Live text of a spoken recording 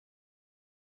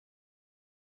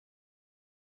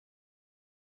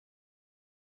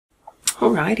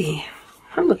Alrighty,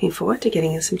 I'm looking forward to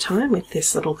getting in some time with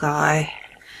this little guy.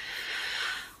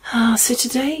 So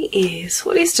today is,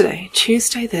 what is today?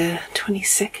 Tuesday the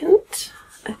 22nd,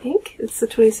 I think. It's the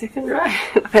 22nd,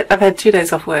 right? I've had 2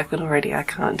 days off work and already I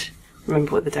can't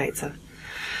remember what the dates are.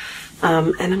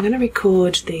 And I'm going to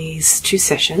record these 2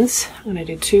 sessions. I'm going to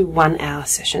do 2 one-hour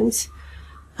sessions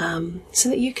so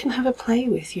that you can have a play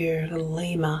with your little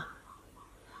lemur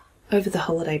over the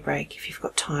holiday break if you've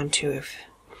got time to,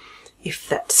 if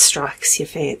that strikes your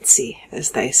fancy,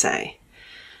 as they say.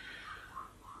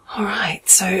 Alright,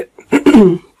 so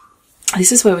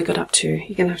this is where we got up to.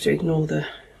 You're going to have to ignore the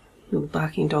little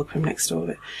barking dog from next door,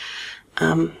 but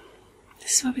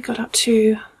this is where we got up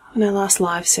to on our last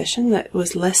live session that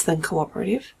was less than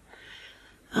cooperative.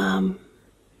 And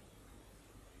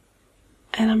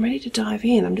I'm ready to dive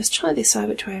in. I'm just trying to decide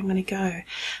which way I'm going to go.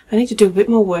 I need to do a bit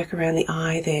more work around the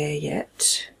eye there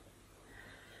yet.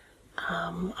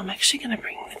 I'm actually going to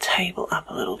bring the table up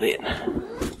a little bit.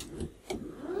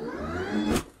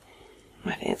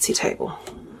 My fancy table.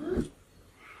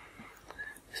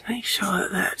 Just make sure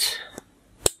that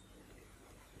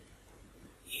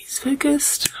is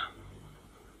focused.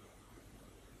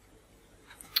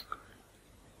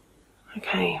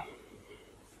 Okay.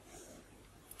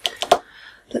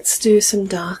 Let's do some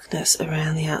darkness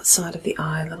around the outside of the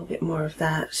eye, a little bit more of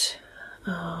that.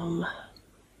 I'm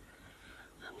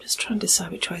just trying to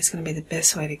decide which way is going to be the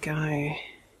best way to go. Alright,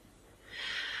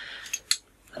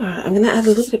 I'm going to add a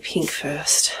little bit of pink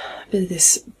first. A bit of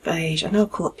this beige. I know I'll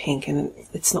call it pink and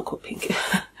it's not called pink.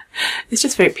 It's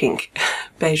just very pink.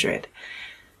 Beige red.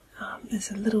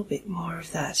 There's a little bit more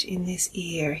of that in this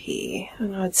ear here. I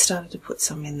know I'd started to put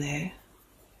some in there.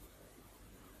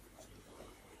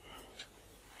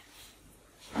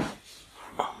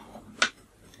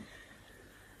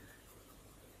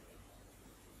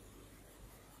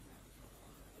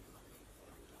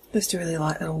 Just a really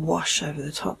light little wash over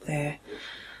the top there.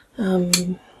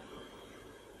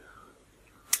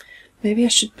 Maybe I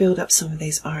should build up some of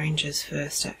these oranges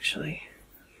first, actually.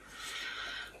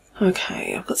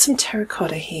 Okay, I've got some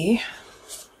terracotta here.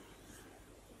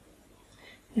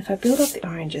 If I build up the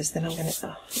oranges, then I'm going to,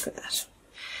 oh, look at that.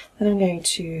 Then I'm going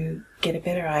to get a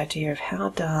better idea of how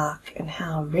dark and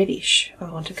how reddish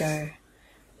I want to go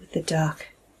with the dark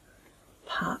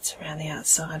parts around the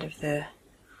outside of the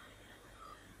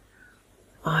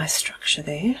eye structure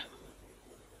there.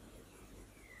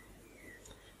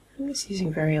 I'm just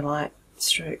using very light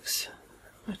strokes.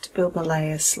 I have to build my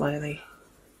layers slowly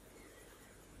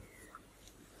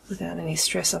without any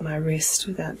stress on my wrist,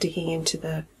 without digging into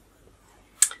the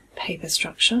paper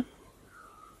structure.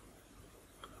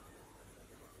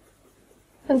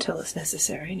 Until it's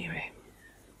necessary, anyway.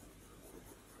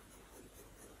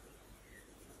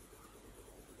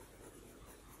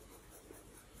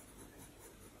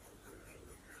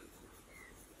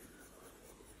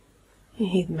 You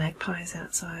hear the magpies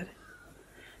outside.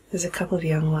 There's a couple of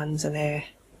young ones and they're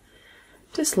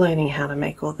just learning how to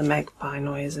make all the magpie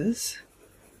noises.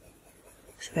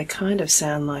 So they kind of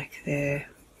sound like they're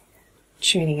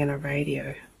tuning in a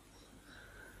radio.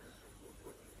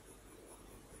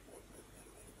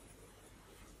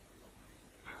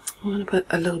 I want to put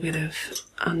a little bit of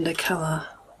undercolour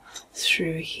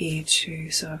through here too,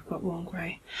 so I've got warm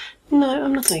grey. No,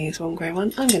 I'm not going to use warm grey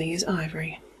one, I'm going to use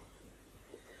ivory.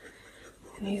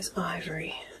 I'm going to use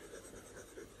ivory.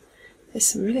 There's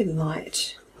some really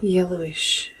light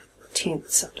yellowish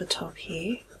tints up the top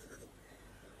here.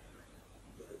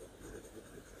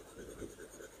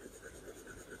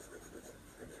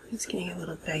 Just getting a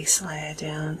little base layer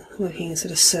down, working in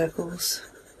sort of circles.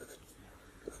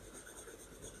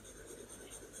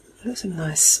 Got some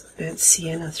nice burnt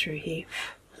sienna through here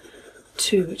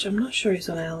too, which I'm not sure is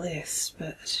on our list,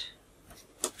 but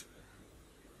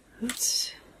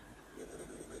that's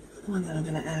one that I'm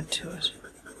going to add to it.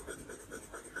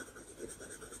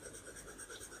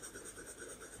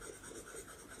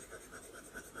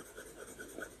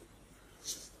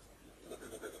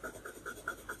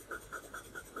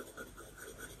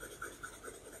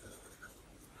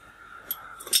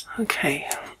 Okay,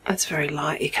 that's very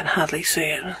light, you can hardly see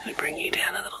it. I'm going to bring you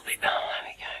down a little bit. Oh,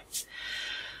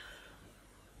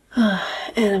 there we go.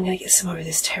 And I'm going to get some more of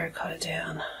this terracotta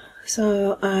down.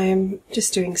 So I'm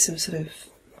just doing some sort of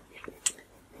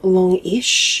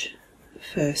long-ish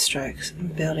first strokes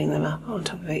and building them up on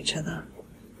top of each other.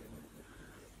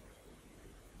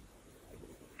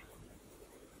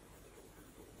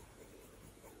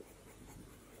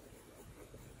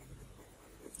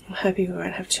 I'm hoping we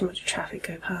won't have too much traffic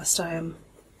go past. I'm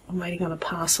waiting on a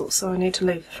parcel, so I need to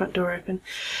leave the front door open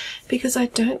because I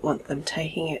don't want them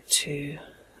taking it to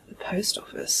the post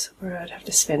office where I'd have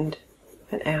to spend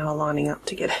an hour lining up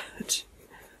to get it.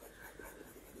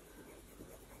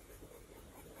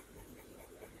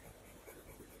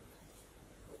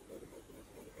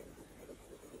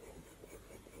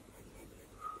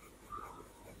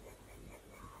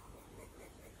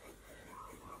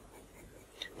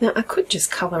 Now I could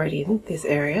just colour it in this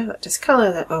area, like just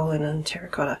colour that all in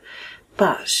terracotta,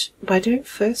 but by doing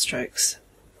first strokes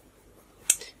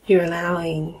you're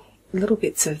allowing little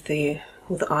bits of the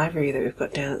ivory that we've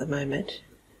got down at the moment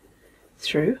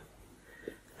through.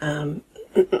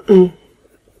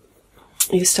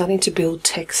 You're starting to build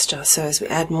texture, so as we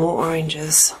add more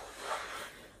oranges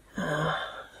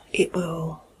it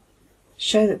will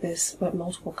show that there's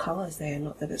multiple colours there,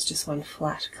 not that it's just one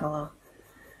flat colour.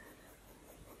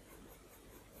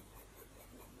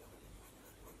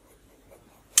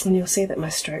 And you'll see that my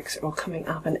strokes are all coming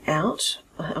up and out.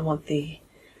 I want the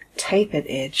tapered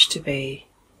edge to be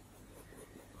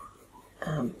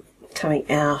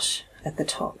coming out at the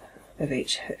top of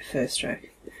each first stroke.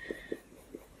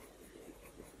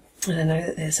 And I know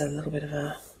that there's a little bit of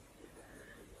a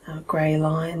grey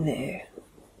line there,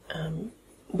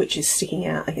 which is sticking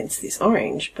out against this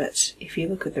orange, but if you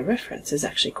look at the reference, there's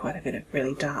actually quite a bit of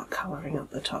really dark colouring up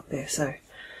the top there, so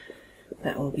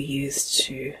that will be used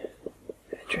to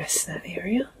address that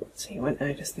area, so you won't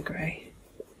notice the grey.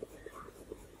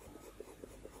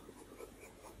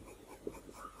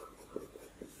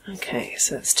 Okay,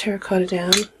 so that's terracotta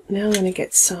down. Now I'm going to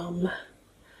get some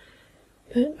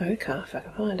burnt ochre, if I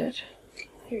can find it.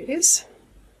 Here it is.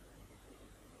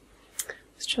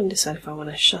 Just trying to decide if I want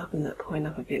to sharpen that point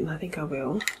up a bit, and I think I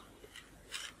will.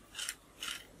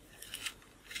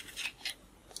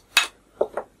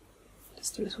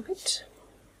 Just a little bit.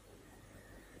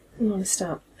 I want to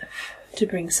start to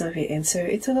bring some of it in, so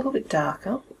it's a little bit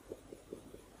darker.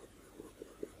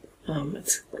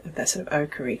 It's got that sort of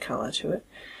ochre-y colour to it.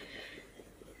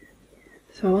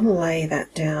 So I want to lay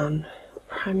that down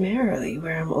primarily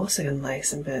where I'm also going to lay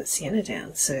some burnt sienna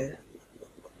down, so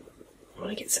I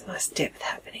want to get some nice depth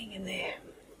happening in there.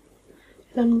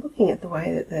 And I'm looking at the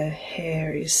way that the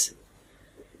hair is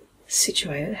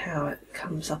situated, how it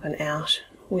comes up and out,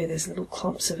 where there's little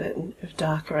clumps of it of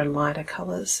darker and lighter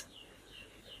colours.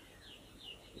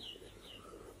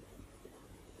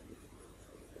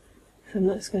 So I'm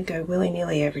not just going to go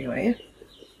willy-nilly everywhere.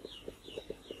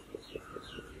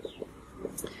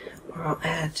 Or I'll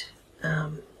add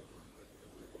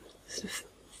sort of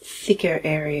thicker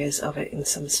areas of it in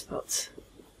some spots.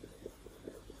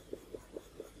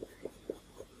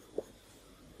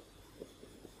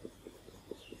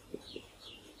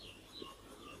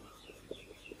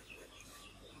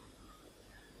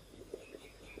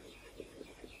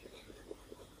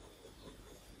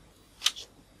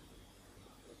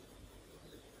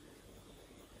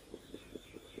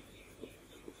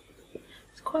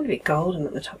 Quite a bit golden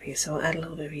at the top here, so I'll add a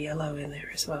little bit of yellow in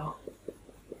there as well.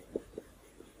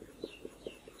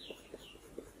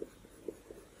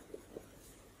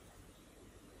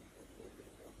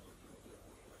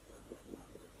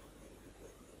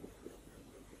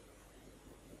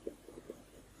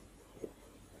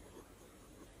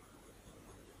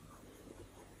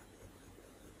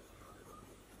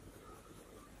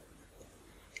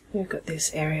 We've got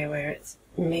this area where it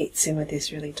meets in with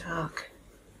this really dark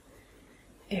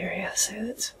area, so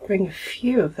let's bring a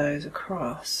few of those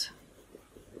across.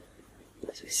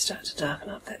 As we start to darken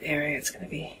up that area, it's going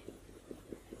to be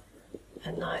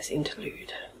a nice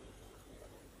interlude.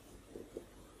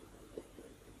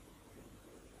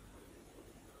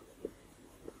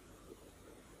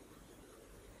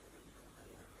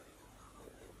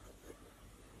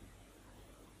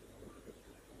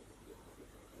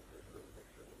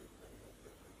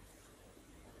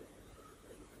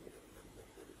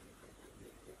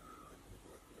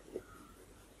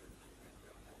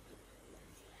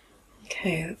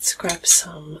 Okay, let's grab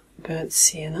some burnt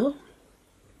sienna.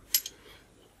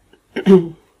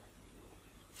 I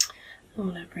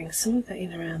want to bring some of that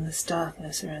in around this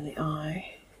darkness around the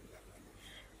eye.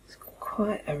 It's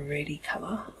quite a reddy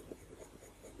colour.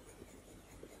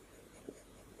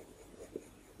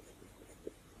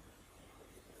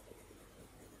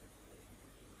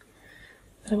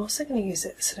 But I'm also going to use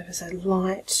it sort of as a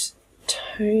light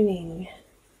toning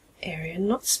area,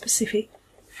 not specific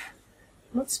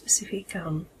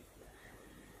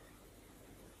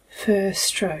first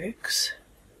strokes,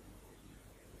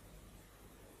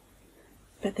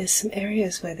 but there's some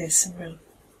areas where there's some real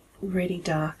reddy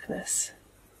darkness.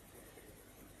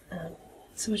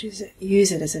 So we'll use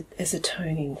it as a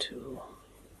toning tool,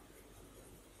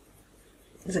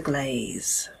 as a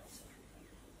glaze.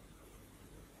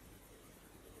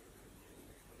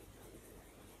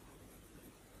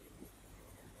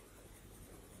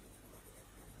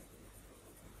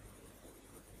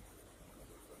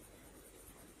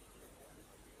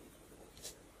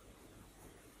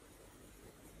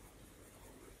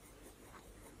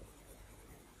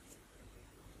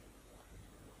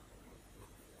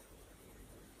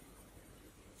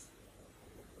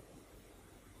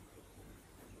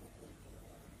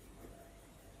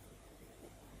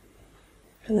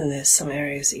 And then there's some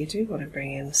areas that you do want to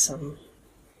bring in some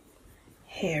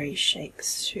hairy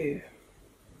shapes too.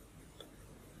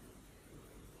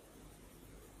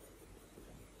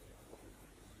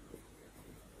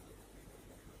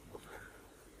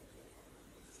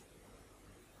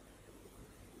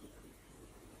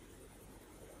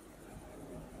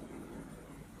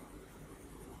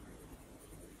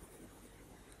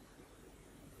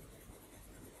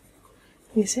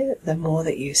 You see that the more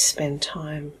that you spend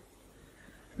time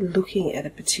looking at a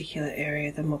particular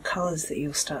area, the more colours that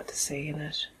you'll start to see in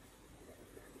it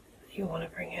that you want to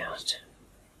bring out.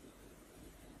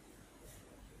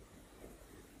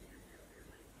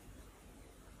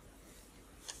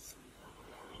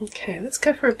 Okay, let's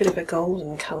go for a bit of a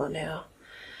golden colour now.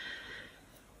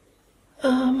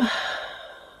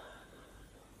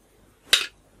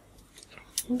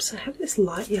 Oops, I have this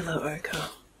light yellow ochre.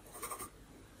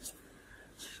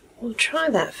 We'll try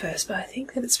that first, but I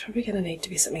think that it's probably going to need to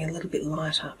be something a little bit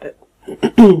lighter, but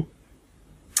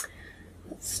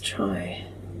let's try.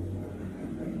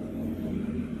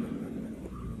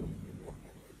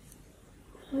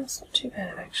 That's not too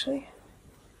bad actually.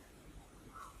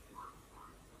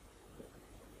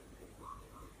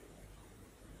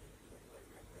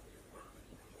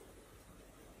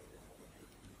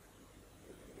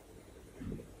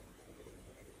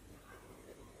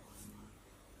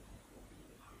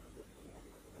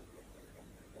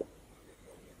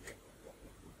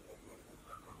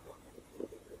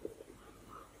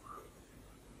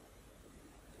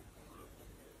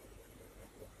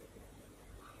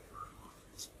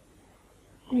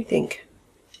 What do you think?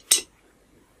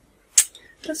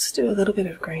 Let's do a little bit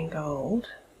of green gold.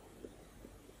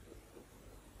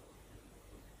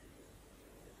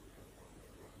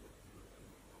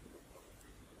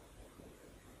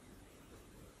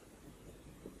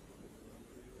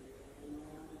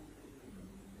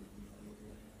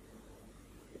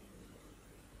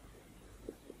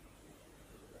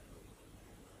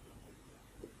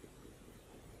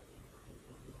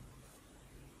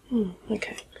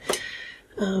 Okay.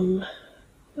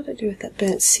 What do I do with that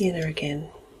burnt sienna again?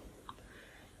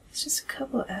 There's just a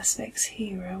couple of aspects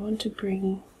here where I want to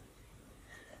bring.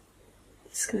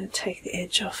 Just going to take the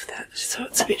edge off that so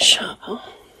it's a bit sharper.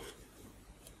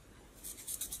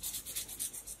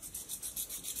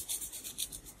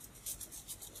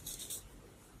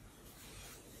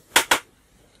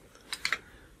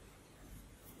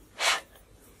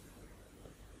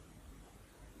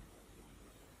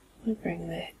 I'm going to bring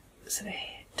the sort of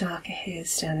darker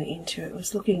hairs down and into it. It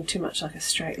was looking too much like a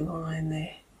straight line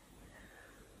there.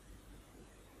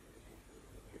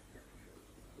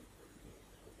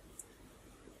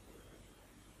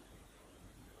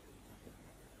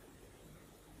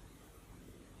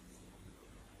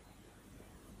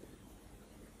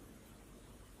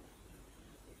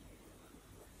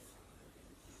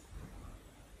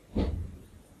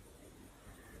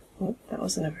 Oh, that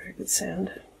wasn't a very good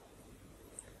sound.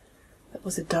 That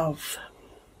was a dove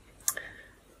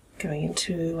going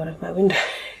into one of my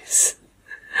windows.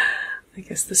 I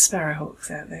guess the sparrowhawk's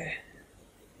out there.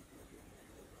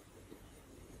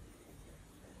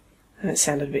 And it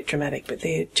sounded a bit dramatic, but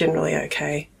they're generally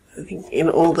okay. I think in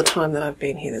all the time that I've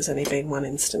been here, there's only been one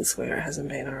instance where it hasn't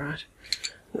been alright.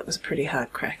 That was a pretty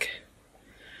hard crack.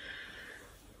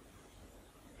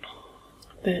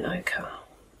 Burnt ochre.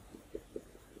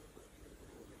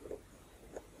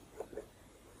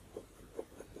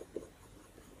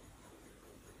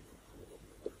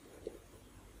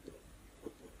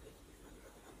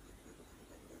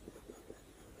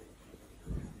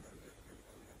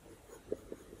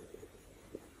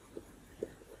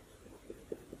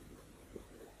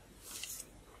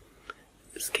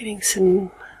 Just getting some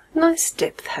nice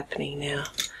depth happening now.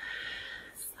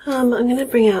 I'm going to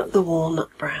bring out the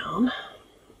walnut brown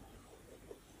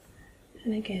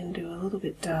and again do a little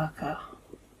bit darker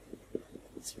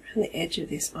just around the edge of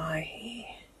this eye here,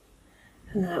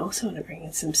 and then I also want to bring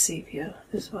in some sepia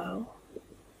as well.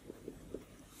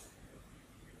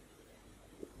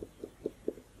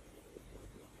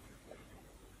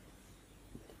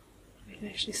 We can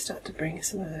actually start to bring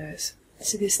some of those.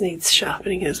 So this needs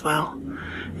sharpening as well.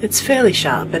 It's fairly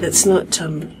sharp, but it's not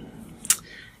going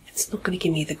to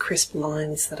give me the crisp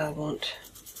lines that I want.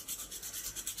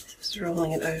 Just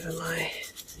rolling it over my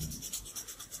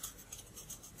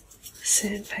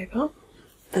sandpaper,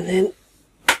 and then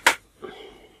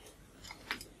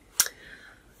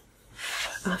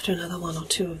after another one or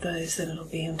two of those, then it'll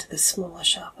be into the smaller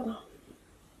sharpener.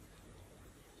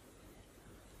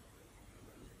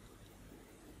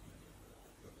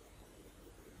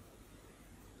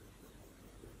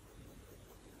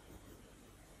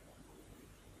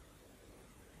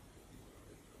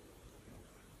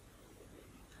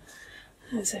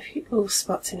 There's a few little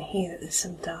spots in here that there's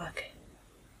some dark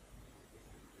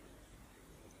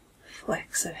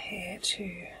flecks of hair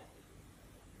too.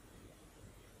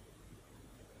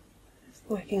 Just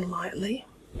working lightly.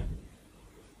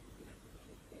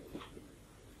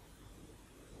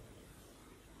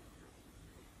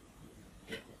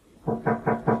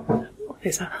 Oh,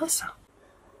 there's our pasta.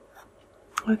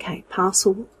 Okay,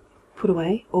 parcel put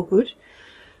away, all good.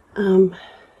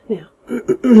 Now,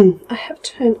 I have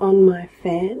turned on my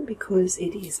fan because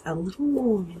it is a little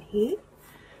warm in here.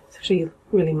 It's actually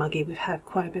really muggy. We've had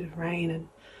quite a bit of rain,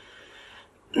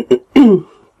 and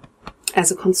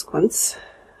as a consequence,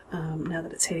 now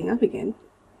that it's heating up again,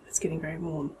 it's getting very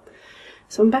warm.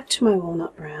 So I'm back to my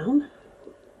walnut brown,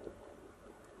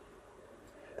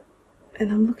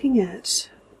 and I'm looking at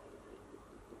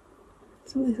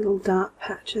some of these little dark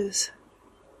patches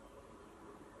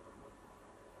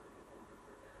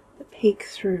that peek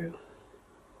through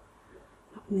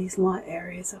up in these light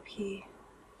areas up here.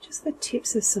 Just the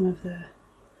tips of some of the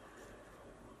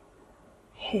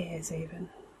hairs even.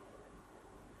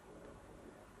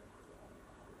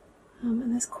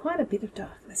 And there's quite a bit of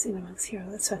darkness in amongst here.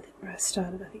 That's where I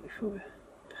started, I think, before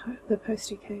the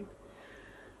postie came.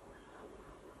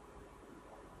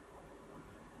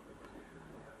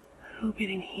 A little bit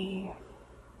in here.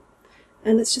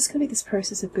 And it's just going to be this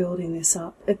process of building this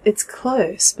up. It's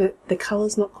close, but the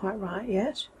colour's not quite right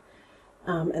yet.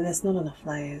 And there's not enough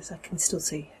layers. I can still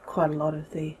see quite a lot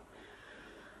of the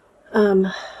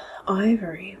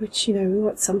ivory, which, you know, we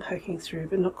want some poking through,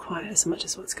 but not quite as much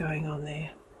as what's going on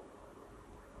there.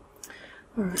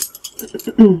 Alright.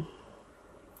 I'm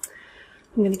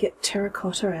going to get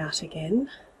terracotta out again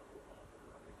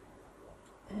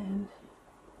and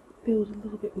build a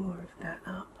little bit more of that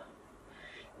up.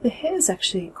 The hair is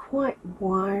actually quite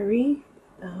wiry.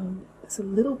 It's a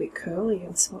little bit curly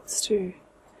in spots too.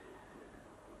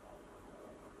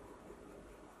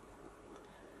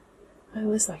 I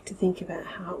always like to think about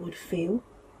how it would feel,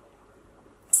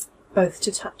 both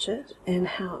to touch it and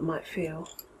how it might feel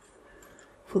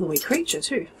for the wee creature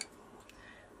too.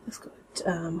 It's got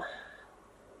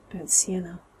burnt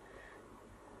sienna.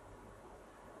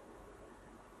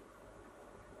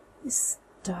 This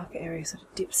dark area sort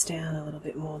of dips down a little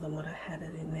bit more than what I had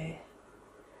it in there,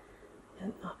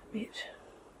 and up a bit.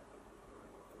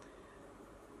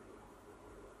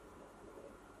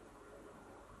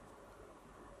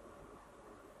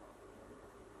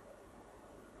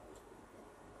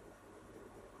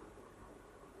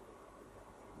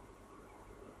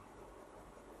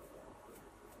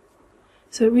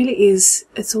 So it really is,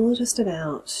 it's all just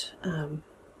about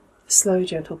slow,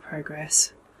 gentle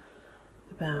progress,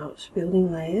 about building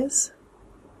layers,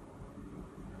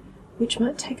 which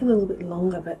might take a little bit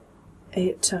longer, but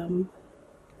it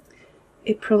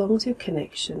prolongs your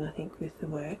connection, I think, with the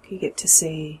work. You get to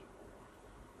see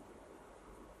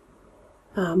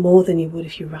more than you would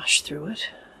if you rush through it.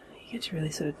 You get to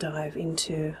really sort of dive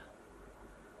into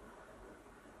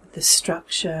the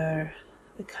structure,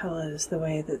 the colours, the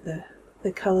way that the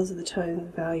colours of the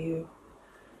tone value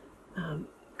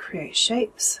create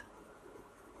shapes.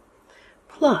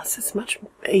 Plus, it's much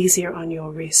easier on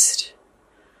your wrist,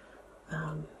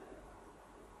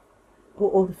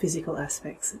 all the physical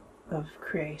aspects of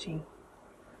creating.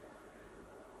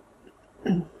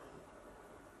 I'm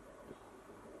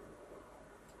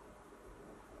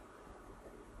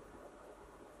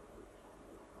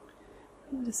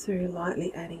just very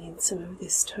lightly adding in some of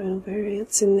this tonal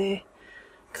variance in there.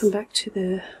 Come back to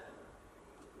the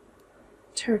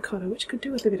terracotta, which could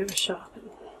do with a bit of a sharpen.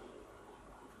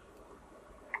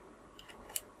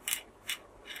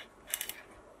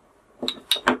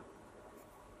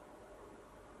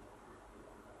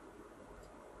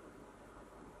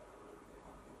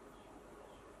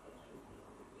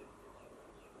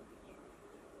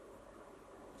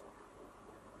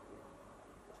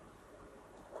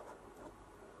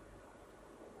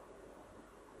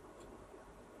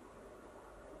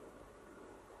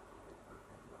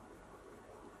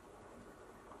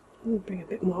 We'll bring a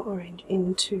bit more orange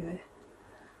into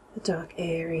the dark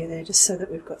area there, just so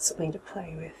that we've got something to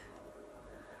play with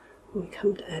when we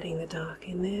come to adding the dark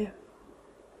in there.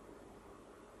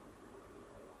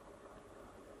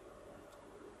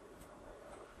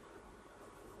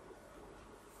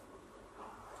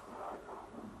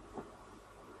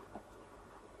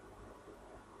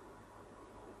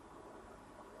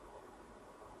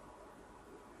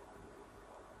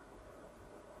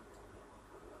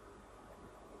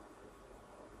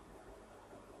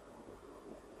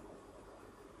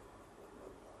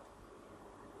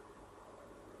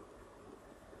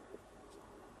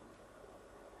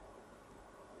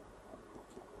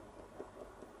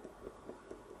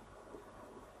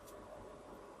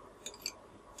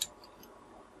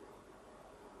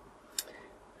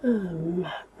 I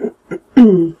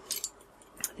think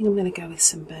I'm going to go with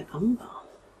some burnt umber,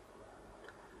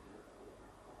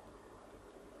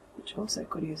 which also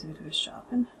could use a bit of a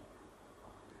sharpen.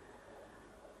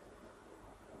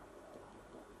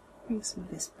 Bring some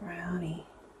of this browny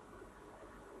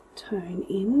tone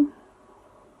in.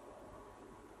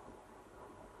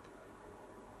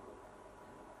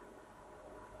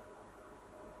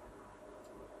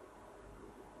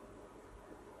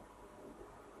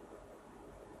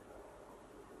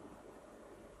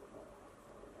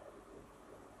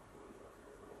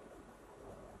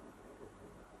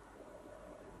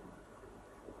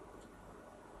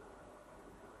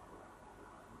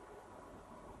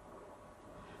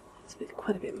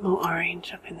 Quite a bit more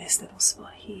orange up in this little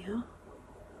spot here.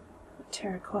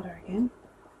 Terracotta again.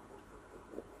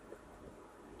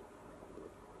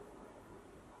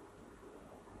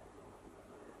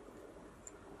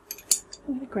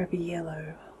 I'm going to grab a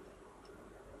yellow.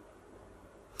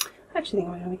 I actually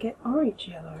think I'm going to get orange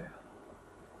yellow.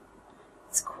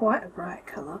 It's quite a bright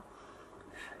colour.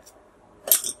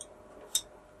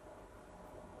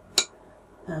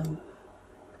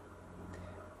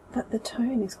 But the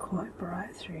tone is quite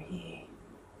bright through here.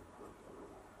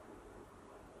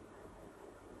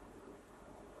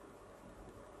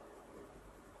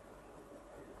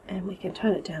 And we can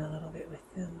tone it down a little bit with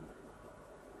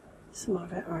some more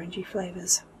of our orangey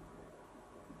flavours.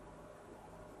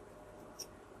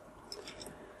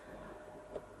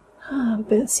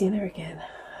 Burnt sienna again.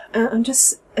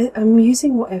 I'm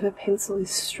using whatever pencil is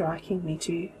striking me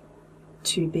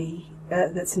to be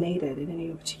that's needed in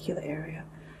any particular area.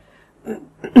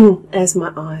 As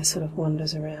my eye sort of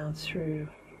wanders around through.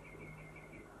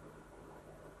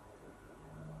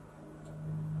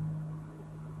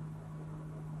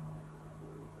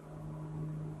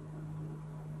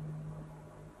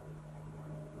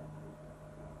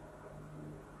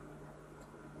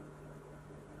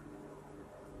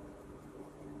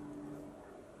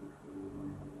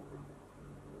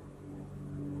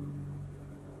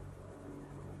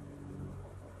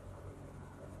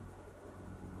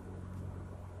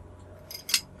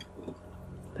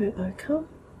 Burnt ochre,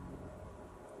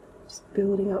 just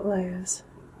building up layers,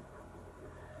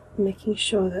 making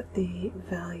sure that the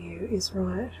value is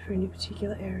right for any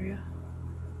particular area.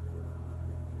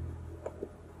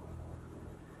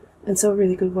 And so a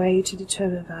really good way to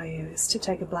determine value is to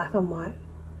take a black and white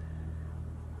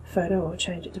photo or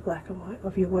change it to black and white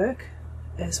of your work,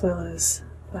 as well as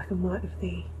black and white of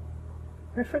the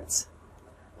reference,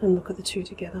 and look at the two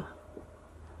together.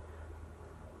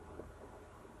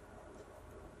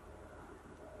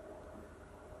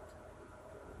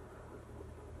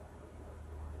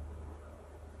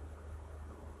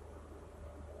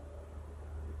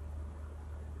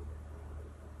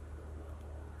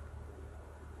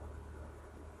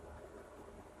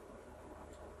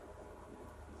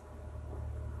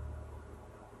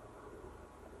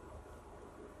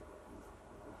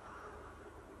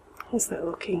 How's that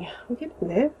looking? We're getting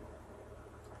there.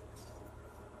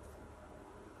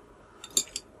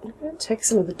 I'm going to take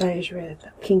some of the beige red,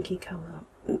 that pinky colour.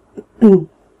 Sorry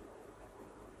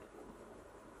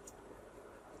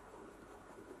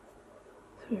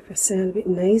if I sound a bit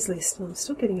nasally still. I'm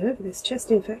still getting over this chest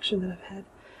infection that I've had.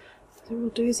 It's a real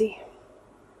doozy.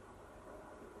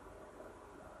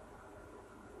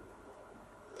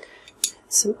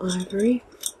 Some ivory.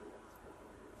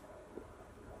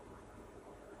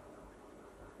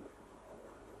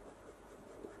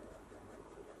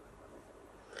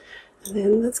 And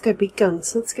then let's go big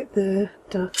guns. Let's get the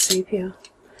dark sepia.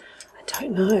 I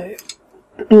don't know.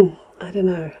 I don't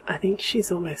know. I think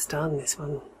she's almost done, this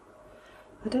one.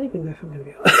 I don't even know if I'm going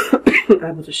to be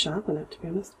able to sharpen it, to be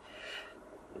honest.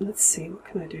 Let's see, what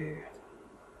can I do?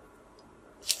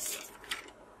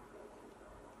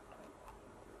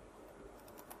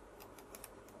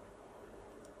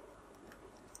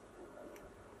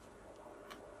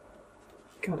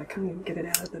 God, I can't even get it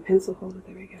out of the pencil holder.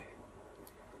 There we go.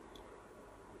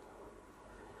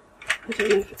 I don't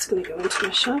know if it's going to go into my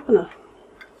sharpener.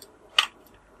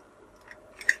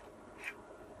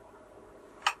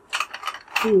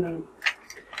 No.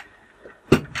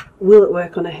 Will it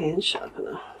work on a hand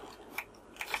sharpener?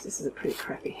 This is a pretty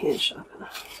crappy hand sharpener.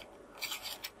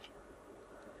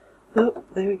 Oh,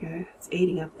 there we go. It's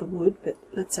eating up the wood, but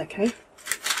that's okay.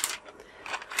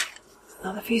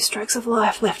 Another few strokes of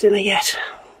life left in her yet.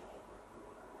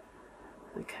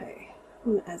 Okay,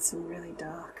 I'm going to add some really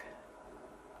dark.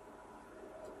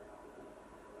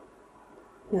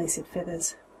 Nearly said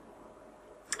feathers.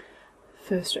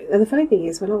 Fur stroke. And the funny thing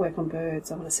is, when I work on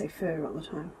birds, I want to say fur all the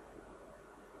time.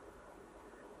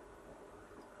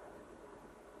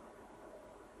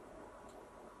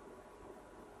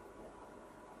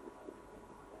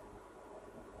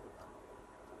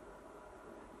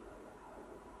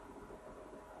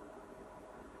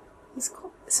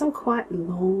 some quite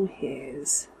long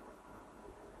hairs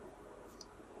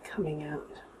coming out.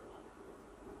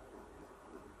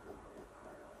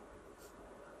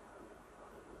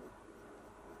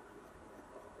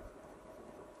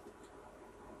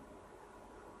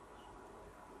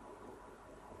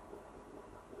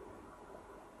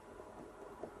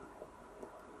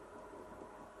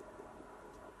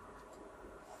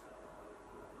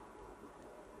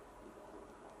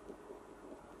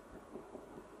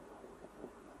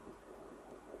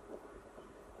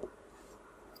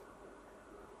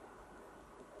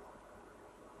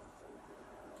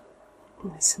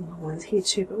 There's some long ones here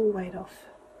too, but we'll wait off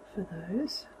for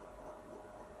those.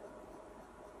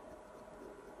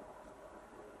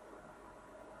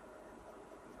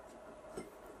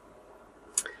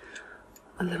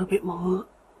 A little bit more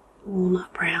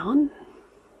walnut brown.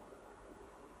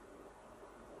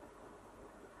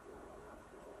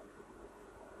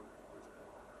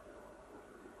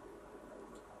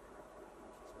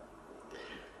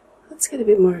 Let's get a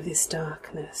bit more of this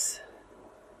darkness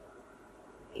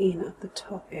in at the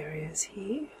top areas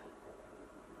here,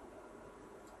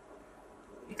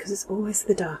 because it's always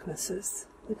the darknesses,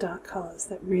 the dark colours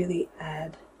that really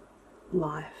add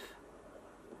life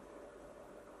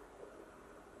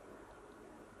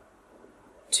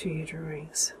to your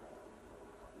drawings.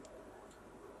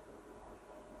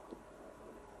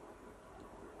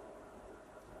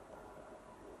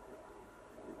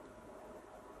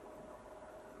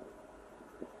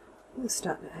 We'll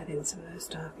start to add in some of those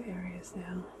darker areas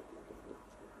now.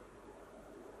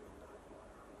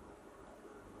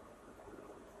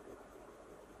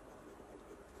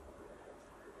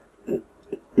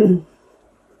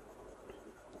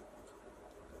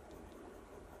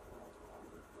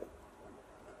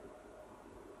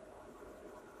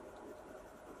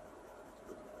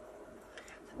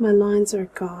 My lines are a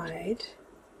guide,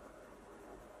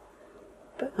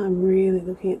 but I'm really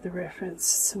looking at the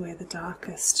reference to where the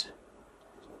darkest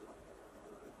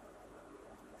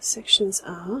sections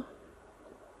are.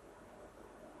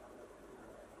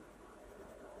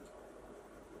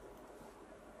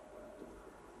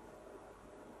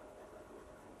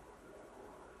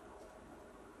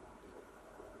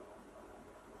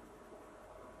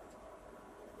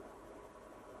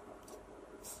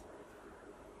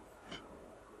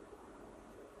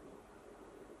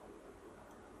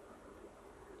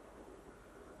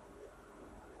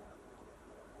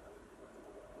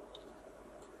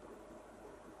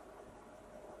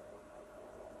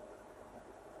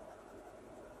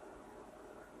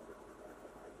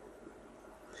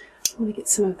 I want to get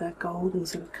some of that golden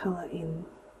sort of colour in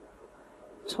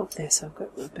top there, so I've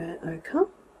got my burnt ochre.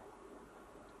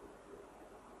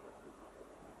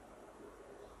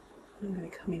 I'm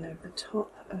going to come in over the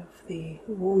top of the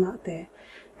walnut there,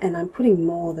 and I'm putting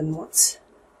more than what's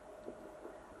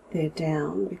there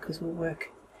down because we'll work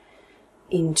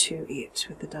into it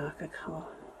with the darker colour.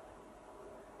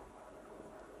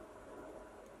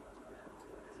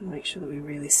 So make sure that we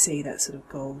really see that sort of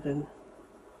golden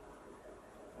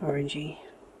orangey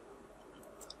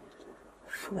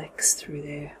flecks through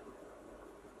there.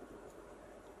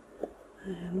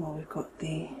 And while we've got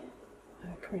the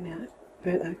ochre in our,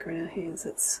 burnt ochre in our hands,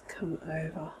 let's come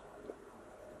over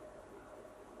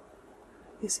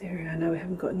this area. I know we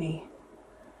haven't got any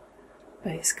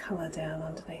base colour down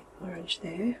underneath orange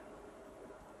there.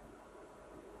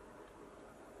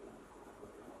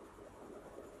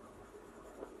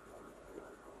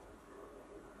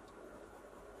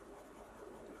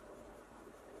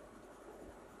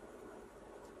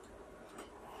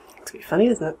 It's a bit funny,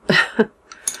 isn't it?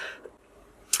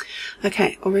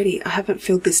 Okay, already I haven't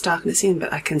filled this darkness in,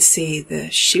 but I can see the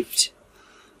shift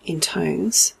in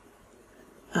tones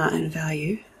and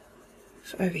value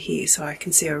over here, so I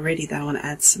can see already that I want to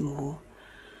add some more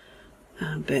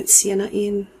burnt sienna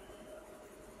in.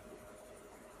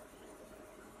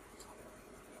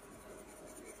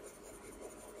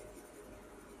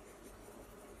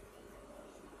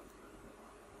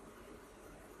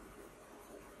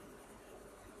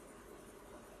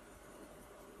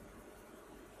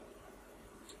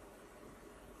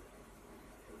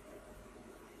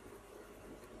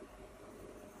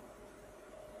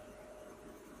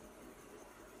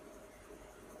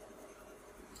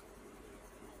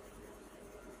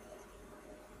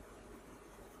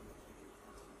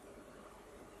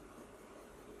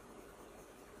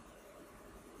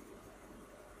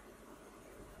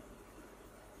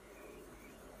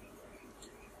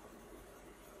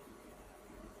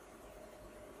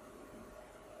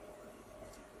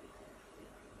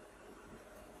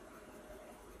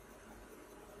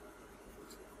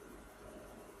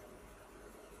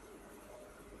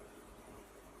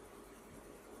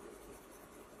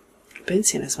 burnt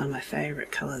sienna is one of my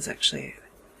favourite colours actually.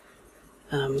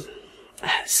 It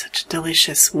has such a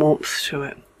delicious warmth to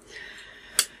it.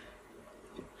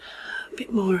 A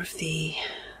bit more of the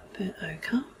burnt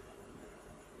ochre.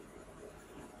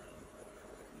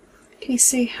 Can you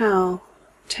see how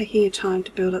taking your time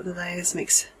to build up the layers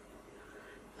makes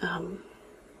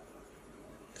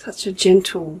such a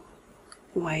gentle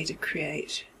way to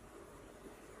create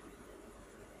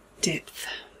depth?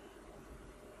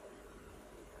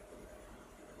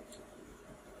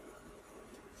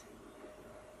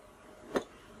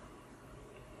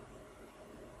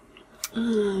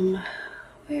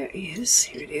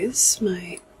 Here it is,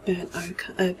 my burnt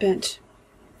ochre,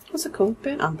 what's it called?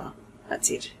 Burnt umber, that's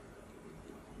it.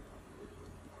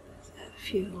 A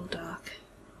few little dark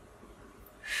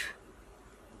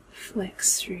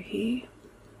flecks through here.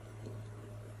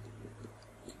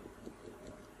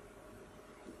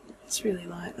 It's really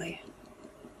lightly.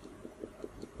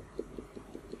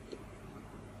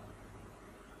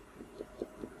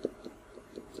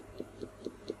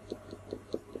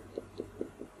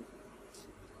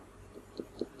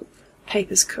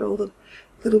 Paper's curled a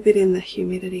little bit in the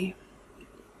humidity.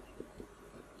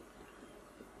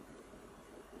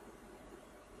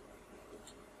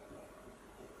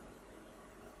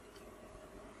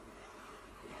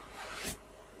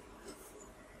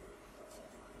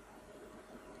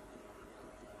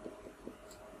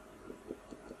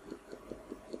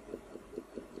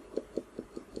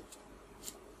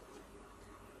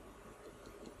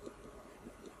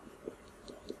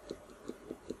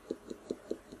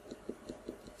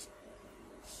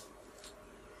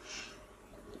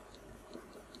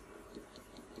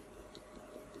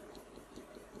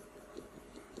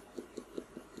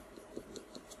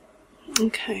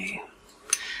 Okay,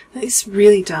 it's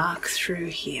really dark through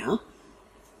here.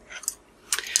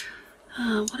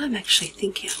 What I'm actually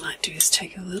thinking I might do is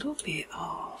take a little bit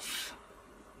of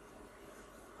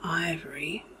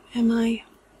ivory.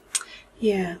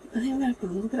 Yeah, I think I'm going to put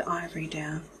a little bit of ivory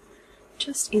down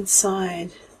just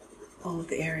inside all of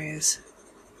the areas,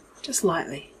 just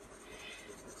lightly.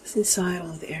 Just inside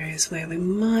all of the areas where we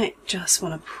might just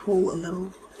want to pull a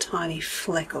little tiny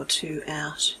fleck or two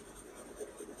out.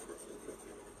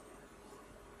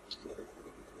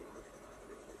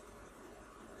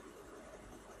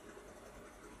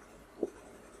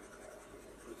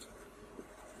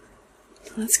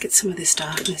 Let's get some of this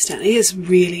darkness down. It is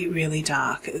really, really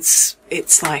dark. It's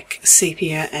like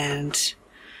sepia and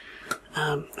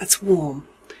it's warm.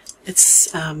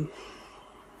 It's I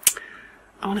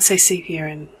want to say sepia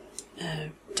and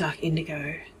dark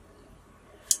indigo.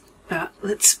 But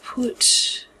let's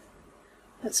put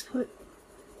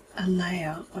a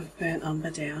layer of burnt umber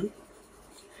down.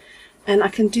 And I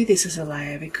can do this as a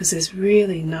layer because there's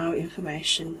really no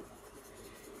information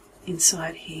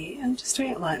inside here. I'm just doing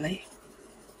it lightly.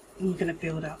 I'm going to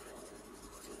build up.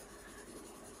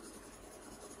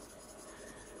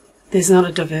 There's not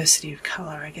a diversity of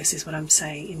colour, I guess is what I'm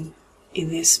saying in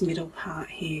this middle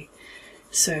part here.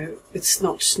 So it's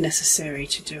not necessary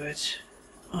to do it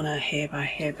on a hair by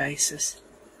hair basis.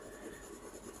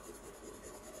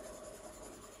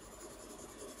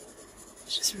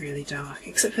 It's just really dark,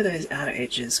 except for those outer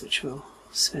edges, which we'll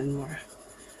spend more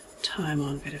time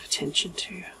on, a bit of attention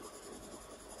to.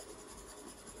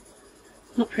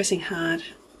 Not pressing hard.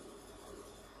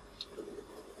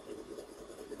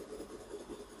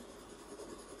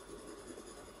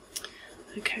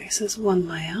 Okay, so there's one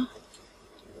layer.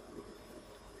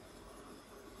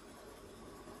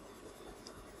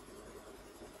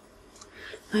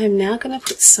 I am now going to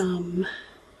put some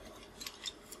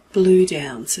blue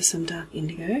down, so some dark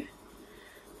indigo,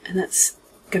 and that's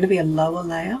going to be a lower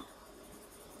layer.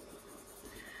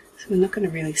 So we're not going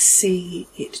to really see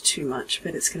it too much,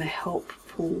 but it's going to help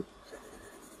pull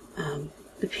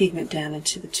the pigment down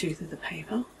into the tooth of the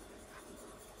paper.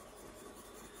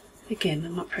 Again,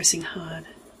 I'm not pressing hard.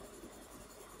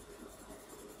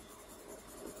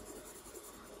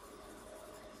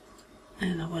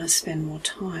 And I want to spend more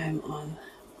time on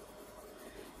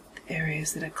the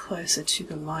areas that are closer to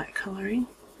the light colouring.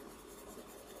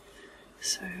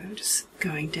 So I'm just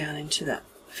going down into that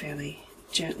fairly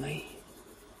gently.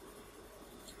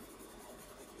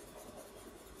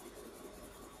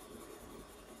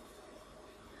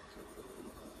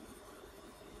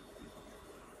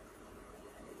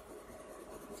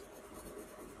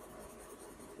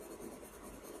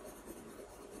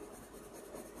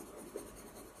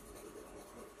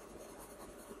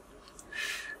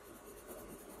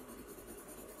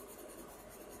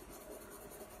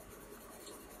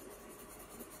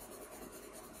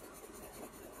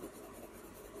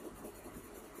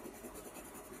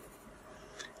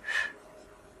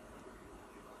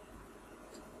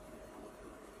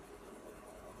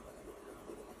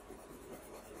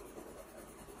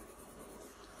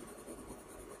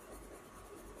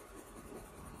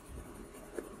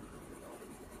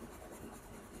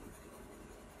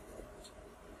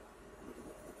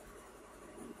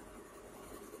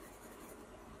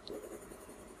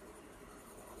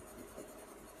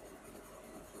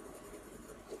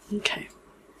 Okay.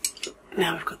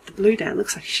 Now we've got the blue down.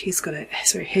 Looks like he's got a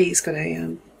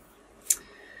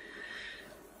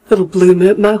little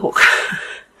blue mohawk.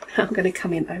 I'm going to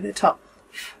come in over the top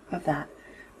of that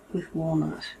with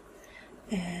walnut,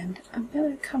 and I'm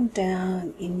going to come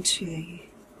down into the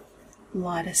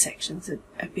lighter sections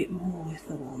a bit more with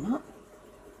the walnut.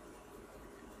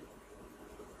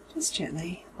 Just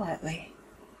gently, lightly.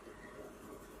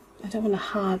 I don't want a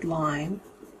hard line.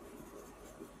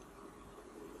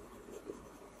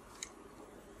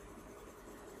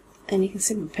 And you can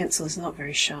see my pencil is not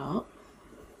very sharp.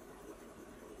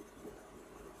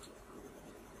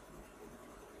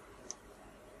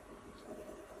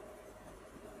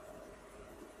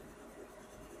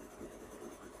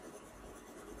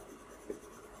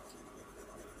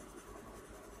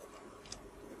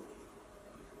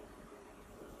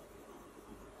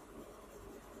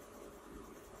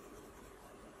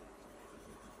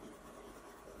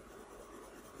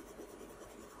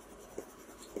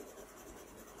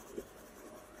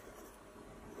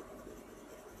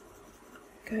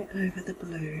 Go over the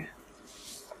blue.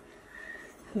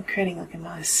 I'm creating like a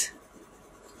nice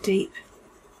deep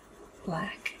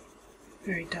black,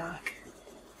 very dark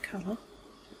colour.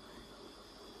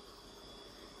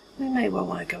 We may well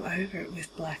want to go over it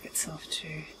with black itself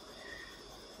too,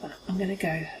 but I'm going to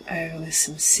go over with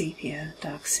some sepia,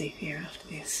 dark sepia after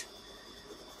this,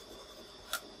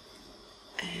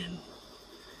 and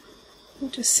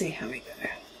we'll just see how we go.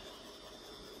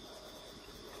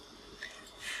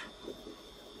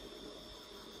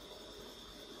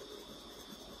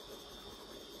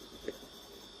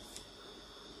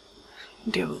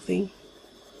 Devil thing.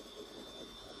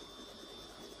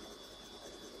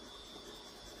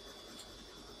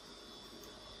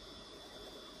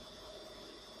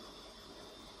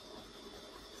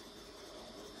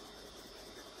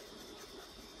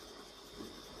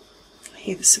 I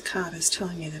hear the cicadas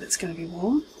telling me that it's going to be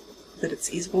warm, that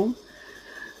it is warm.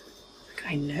 Like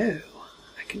I know,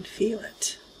 I can feel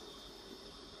it.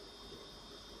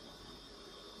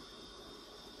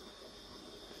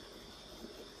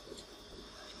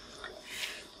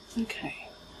 Okay,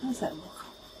 how does that look?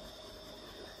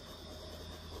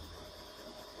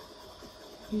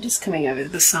 I'm just coming over to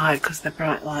the side because the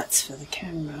bright lights for the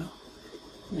camera,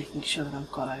 making sure that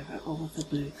I've got over all of the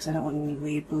blue because I don't want any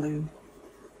weird blue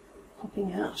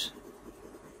popping out.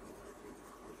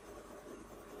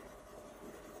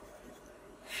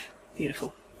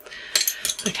 Beautiful.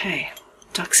 Okay,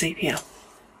 dark sepia.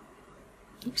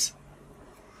 Oops.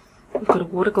 I've got a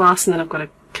water glass and then I've got a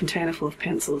container full of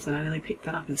pencils and I nearly picked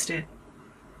that up instead.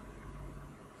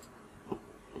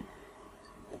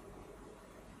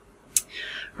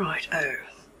 Right, oh,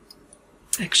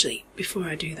 actually before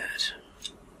I do that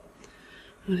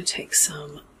I'm going to take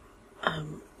some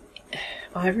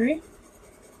ivory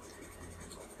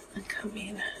and come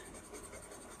in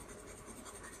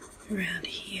around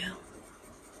here.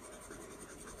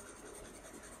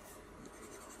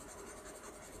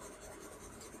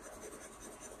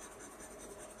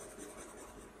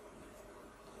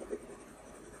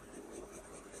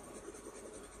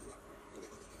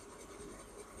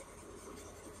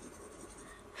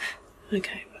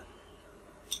 Okay.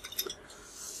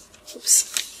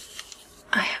 Oops.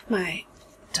 I have my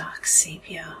dark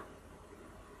sepia.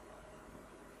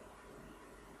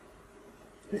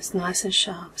 It's nice and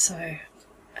sharp, so I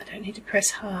don't need to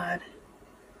press hard.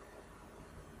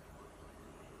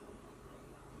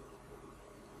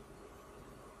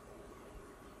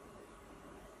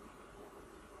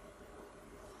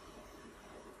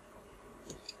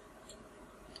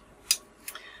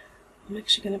 I'm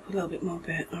actually going to put a little bit more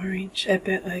burnt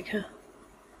ochre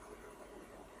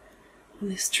on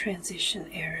this transition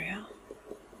area.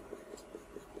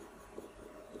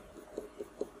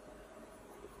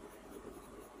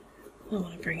 I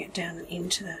want to bring it down and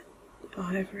into that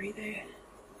ivory there.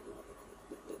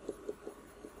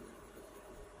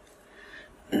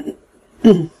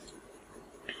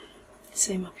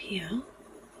 Same up here.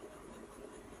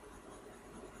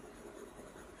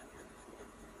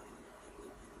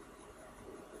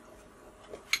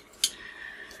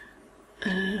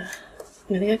 I'm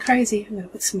going to go crazy. I'm going to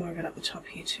put some more of it up the top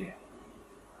here too.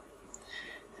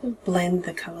 It'll blend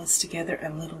the colours together a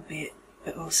little bit,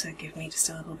 but also give me just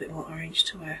a little bit more orange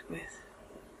to work with.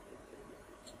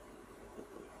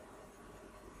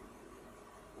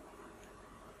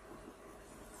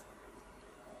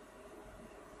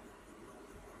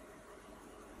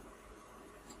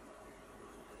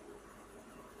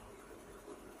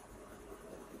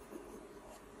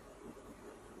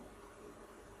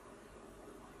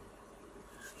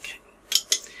 Okay,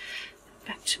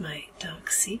 back to my dark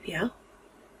sepia.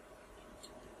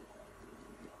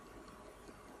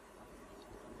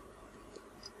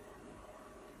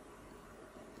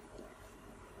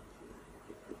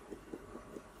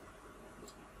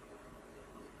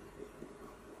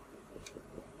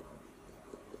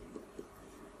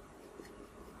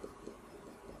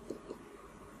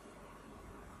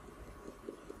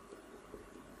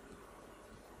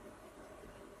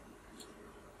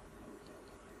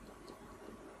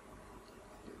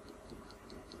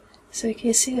 So can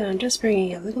you see that I'm just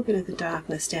bringing a little bit of the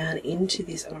darkness down into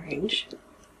this orange,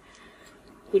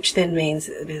 which then means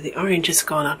that a bit of the orange has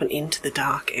gone up and into the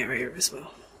dark area as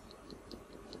well.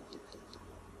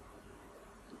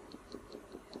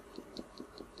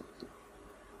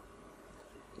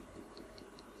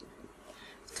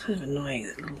 It's kind of annoying,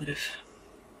 that little bit of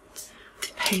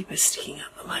paper sticking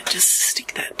up. I might just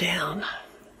stick that down.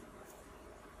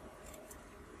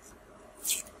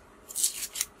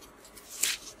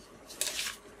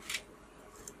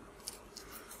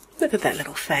 Look at that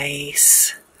little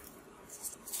face.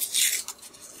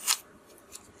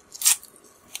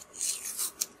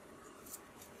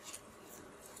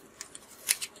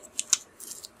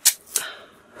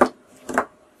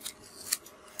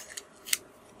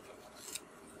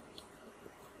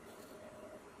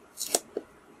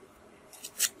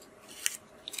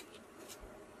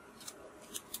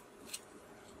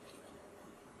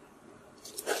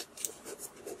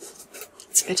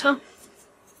 It's better.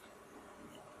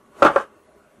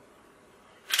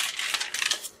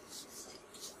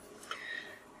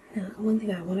 Now, one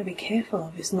thing I want to be careful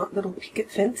of is not little picket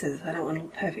fences. I don't want little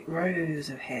perfect rows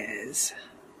of hairs.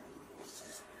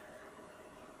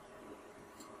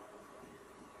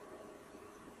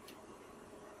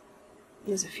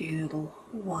 There's a few little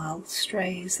wild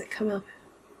strays that come up.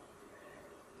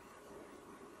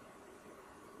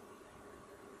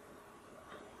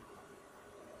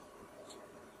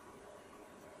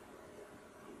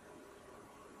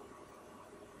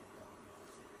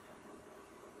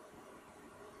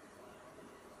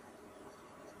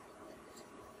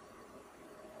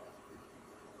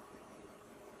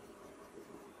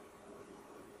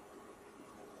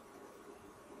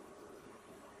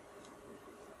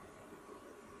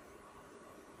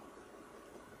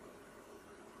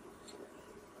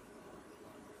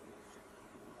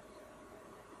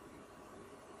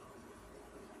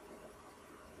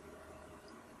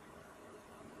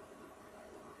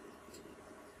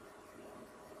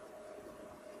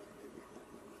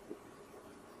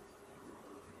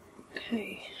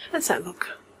 Okay, how does that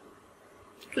look?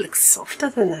 It looks softer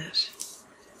than that.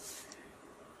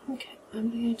 Okay, I'm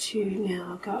going to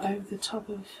now go over the top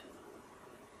of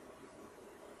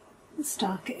this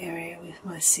darker area with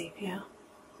my sepia.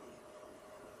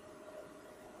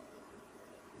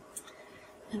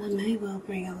 And I may well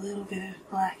bring a little bit of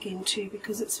black in too,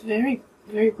 because it's very,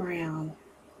 very brown.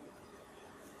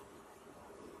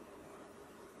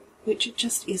 Which it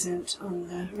just isn't on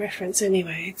the reference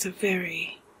anyway. It's a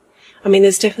very... I mean,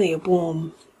 there's definitely a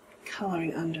warm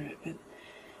colouring under it, but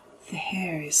the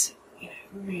hair is, you know,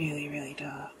 really, really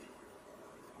dark.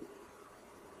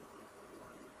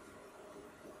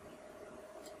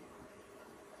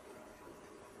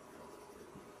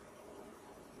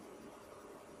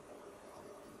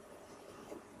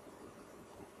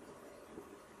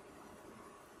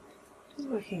 Just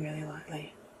working really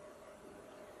lightly.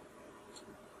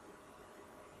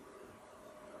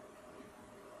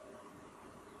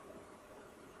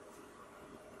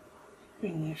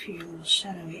 Bringing a few little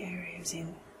shadowy areas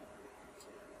in.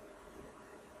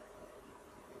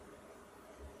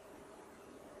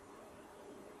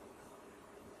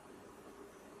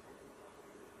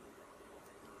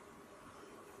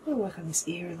 I'll work on this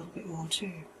ear a little bit more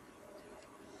too.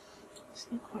 It's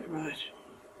not quite right.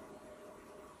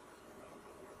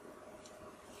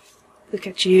 Look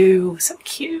at you, so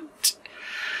cute.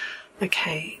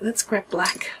 Okay, let's grab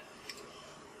black.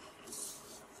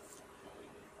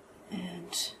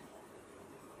 And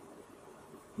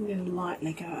I'm going to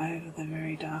lightly go over the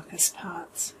very darkest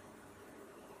parts.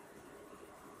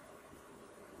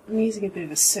 I'm using a bit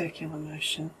of a circular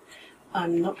motion.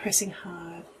 I'm not pressing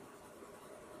hard.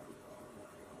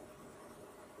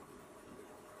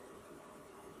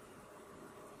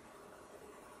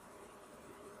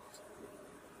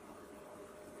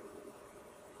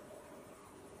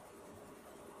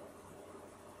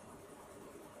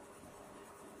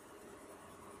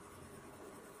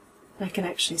 I can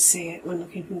actually see it when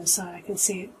looking from the side. I can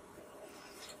see it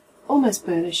almost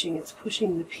burnishing. It's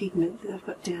pushing the pigment that I've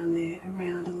got down there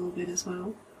around a little bit as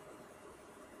well.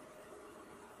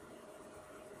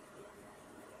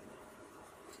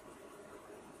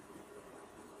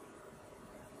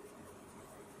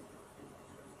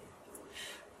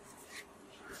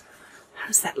 How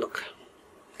does that look?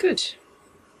 Good.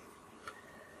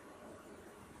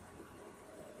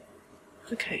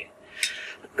 Okay.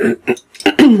 I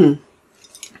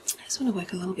just want to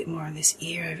work a little bit more on this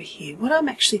ear over here. What I'm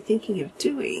actually thinking of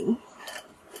doing,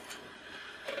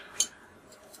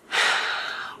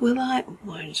 will I or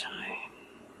won't I?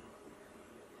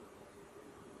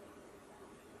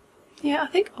 Yeah, I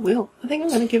think I will. I think I'm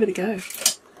going to give it a go.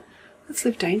 Let's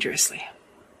live dangerously.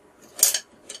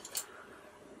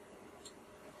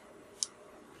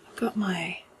 I've got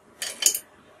my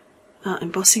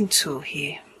embossing tool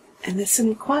here, and there's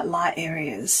some quite light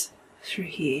areas through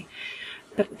here,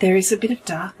 but there is a bit of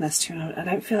darkness to it. I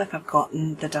don't feel like I've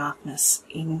gotten the darkness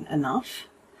in enough,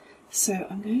 so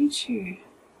I'm going to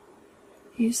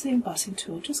use the embossing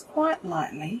tool just quite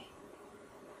lightly.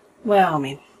 Well, I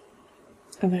mean,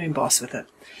 I'm going to emboss with it,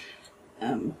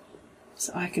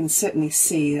 so I can certainly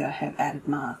see that I have added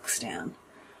marks down.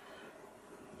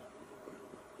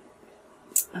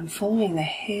 I'm following the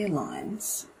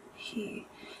hairlines here,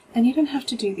 and you don't have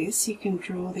to do this, you can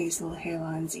draw these little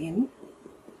hairlines in,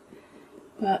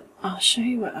 but I'll show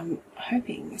you what I'm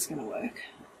hoping is going to work.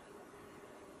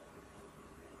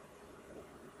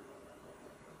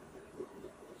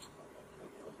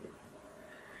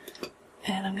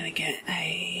 And I'm going to get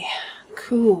a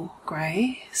cool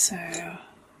grey, so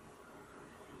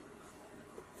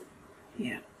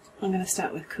yeah, I'm going to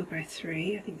start with cool grey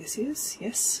 3, I think this is,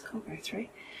 yes, cool grey 3,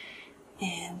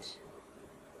 and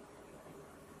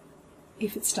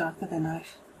if it's darker than what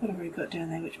I've already got down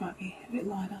there, which might be a bit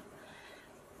lighter,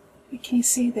 but can you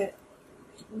see that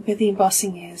where the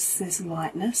embossing is, there's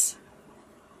lightness,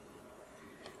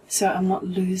 so I'm not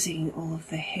losing all of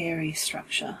the hairy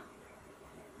structure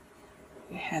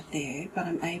we had there, but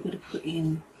I'm able to put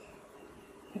in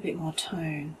a bit more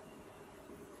tone.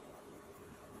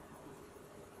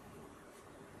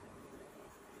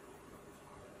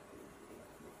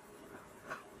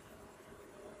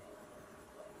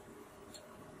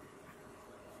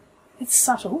 It's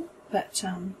subtle, but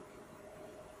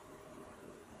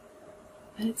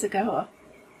it's a goer.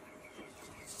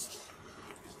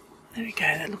 There we go,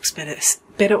 that looks better. It's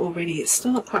better already. It's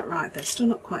still not quite right, though. Still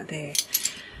not quite there.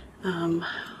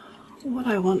 What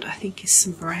I want, I think, is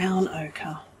some brown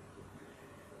ochre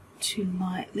to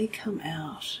lightly come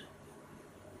out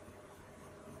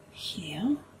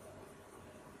here.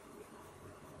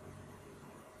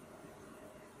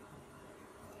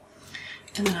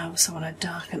 And then I also want to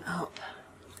darken up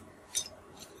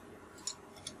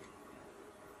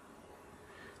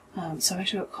so I've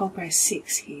actually got cold grey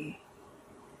 6 here.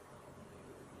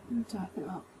 I'm going to darken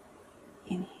up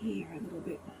in here a little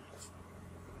bit.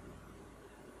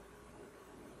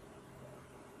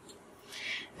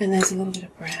 And there's a little bit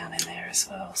of brown in there as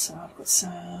well, so I've got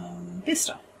some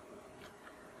Vista.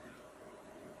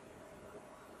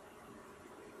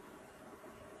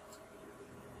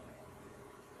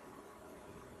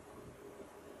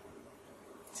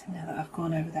 So now that I've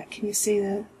gone over that, can you see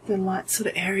the light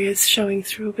sort of areas showing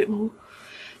through a bit more?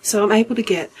 So I'm able to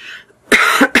get,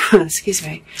 excuse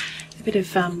me, a bit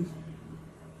of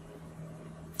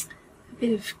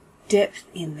depth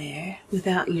in there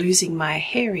without losing my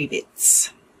hairy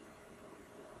bits.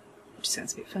 Which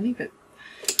sounds a bit funny, but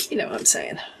you know what I'm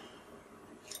saying.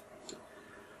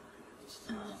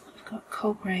 I've got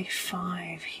cold grey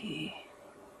 5 here.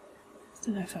 I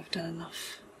don't know if I've done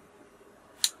enough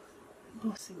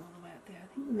embossing all the way up there. I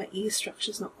think my ear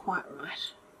structure's not quite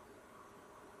right.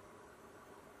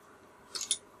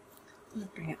 I'm going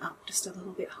to bring it up just a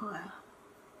little bit higher.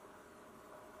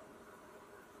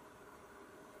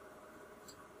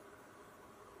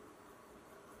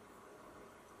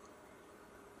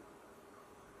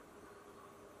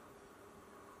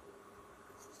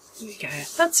 There we go.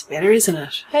 That's better, isn't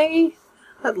it? Hey,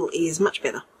 that little ear is much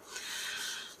better.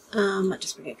 I'll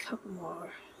just bring a couple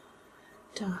more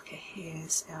darker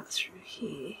hairs out through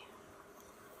here.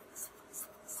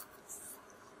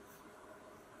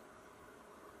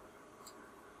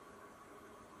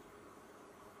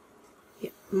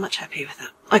 Yep, much happier with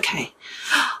that. Okay,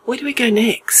 where do we go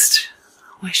next?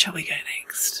 Where shall we go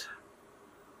next?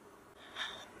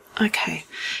 Okay,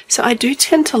 so I do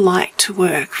tend to like to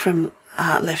work from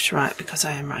left to right because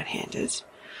I am right-handed.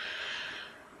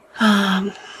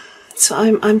 So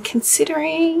I'm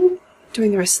considering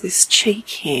doing the rest of this cheek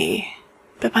here,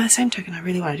 but by the same token I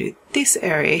really want to do this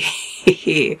area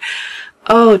here.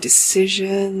 Oh,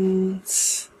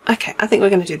 decisions. Okay, I think we're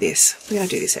going to do this. We're going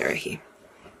to do this area here.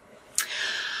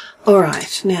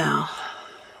 Alright, now,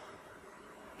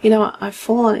 you know what, I've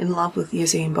fallen in love with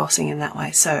using embossing in that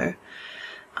way, so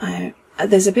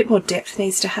there's a bit more depth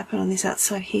needs to happen on this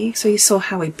outside here. So you saw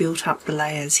how we built up the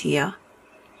layers here.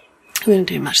 I'm going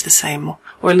to do much the same,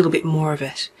 or a little bit more of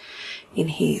it in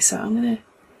here. So I'm going to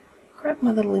grab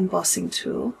my little embossing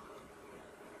tool,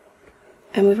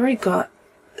 and we've already got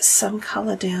some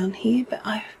colour down here, but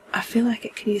I feel like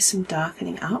it can use some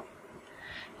darkening up.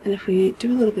 And if we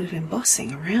do a little bit of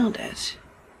embossing around it,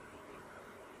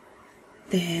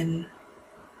 then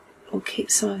we'll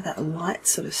keep some of that light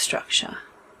sort of structure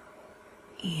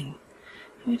in.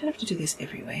 We don't have to do this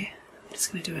everywhere. I'm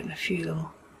just going to do it in a few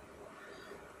little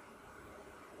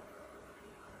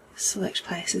select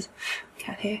places.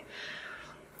 Cat hair.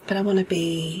 But I want to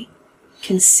be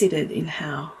considered in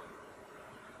how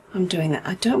I'm doing that.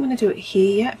 I don't want to do it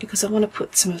here yet because I want to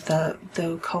put some of the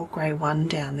cold grey 1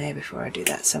 down there before I do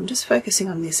that. So I'm just focusing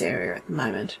on this area at the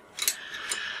moment.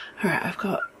 Alright, I've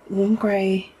got warm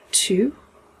grey 2.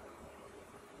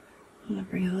 I'm going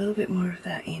to bring a little bit more of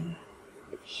that in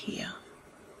here,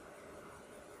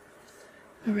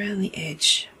 around the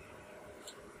edge,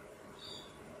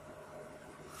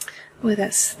 where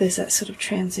there's that sort of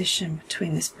transition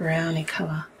between this browny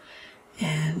colour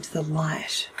and the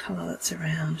light colour that's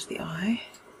around the eye.